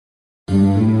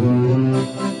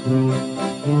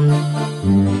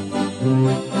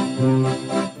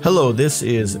Hello, this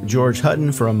is George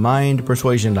Hutton from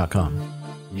MindPersuasion.com.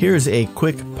 Here's a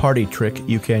quick party trick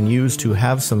you can use to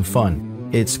have some fun.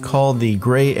 It's called the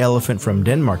gray elephant from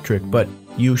Denmark trick, but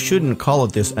you shouldn't call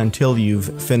it this until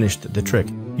you've finished the trick.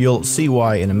 You'll see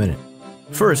why in a minute.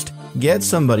 First, get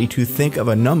somebody to think of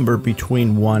a number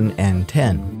between 1 and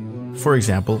 10. For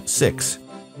example, 6.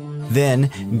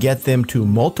 Then get them to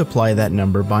multiply that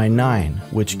number by 9,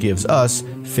 which gives us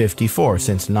 54,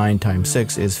 since 9 times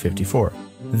 6 is 54.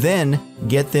 Then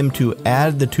get them to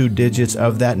add the two digits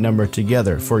of that number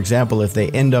together. For example, if they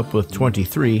end up with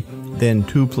 23, then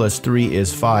 2 plus 3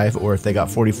 is 5, or if they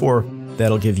got 44,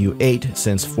 that'll give you 8,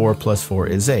 since 4 plus 4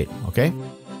 is 8, okay?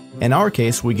 In our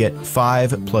case, we get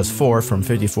 5 plus 4 from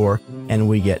 54, and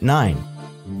we get 9.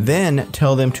 Then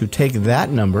tell them to take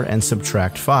that number and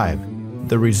subtract 5.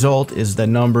 The result is the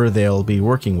number they'll be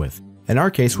working with. In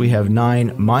our case, we have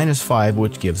 9 minus 5,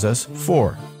 which gives us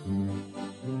 4.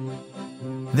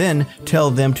 Then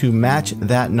tell them to match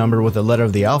that number with a letter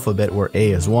of the alphabet where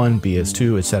A is 1, B is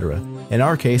 2, etc. In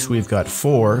our case, we've got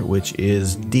 4, which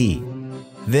is D.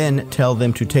 Then tell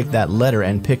them to take that letter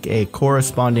and pick a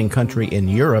corresponding country in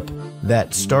Europe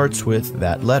that starts with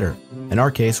that letter. In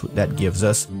our case, that gives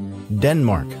us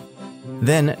Denmark.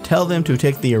 Then tell them to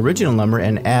take the original number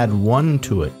and add 1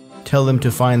 to it. Tell them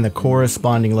to find the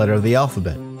corresponding letter of the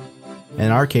alphabet. In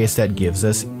our case, that gives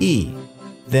us E.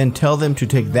 Then tell them to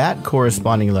take that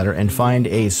corresponding letter and find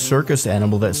a circus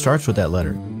animal that starts with that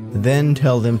letter. Then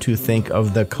tell them to think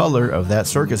of the color of that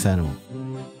circus animal.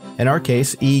 In our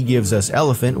case, E gives us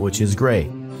elephant, which is gray.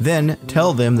 Then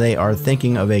tell them they are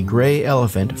thinking of a gray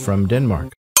elephant from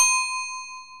Denmark.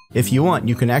 If you want,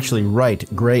 you can actually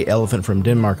write gray elephant from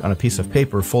Denmark on a piece of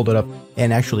paper, fold it up,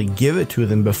 and actually give it to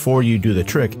them before you do the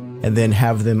trick, and then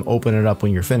have them open it up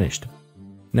when you're finished.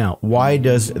 Now, why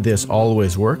does this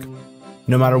always work?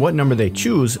 No matter what number they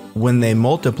choose, when they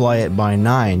multiply it by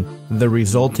 9, the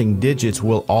resulting digits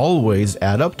will always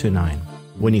add up to 9.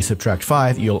 When you subtract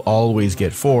 5, you'll always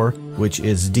get 4, which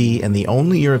is D, and the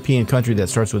only European country that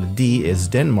starts with D is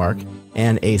Denmark,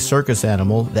 and a circus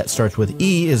animal that starts with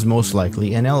E is most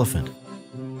likely an elephant.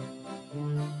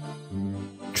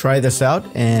 Try this out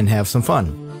and have some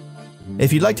fun.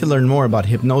 If you'd like to learn more about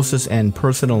hypnosis and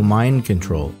personal mind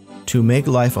control, to make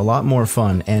life a lot more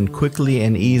fun and quickly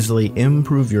and easily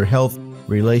improve your health,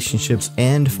 relationships,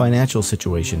 and financial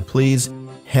situation, please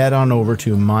head on over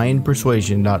to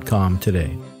mindpersuasion.com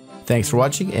today. Thanks for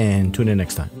watching, and tune in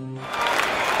next time.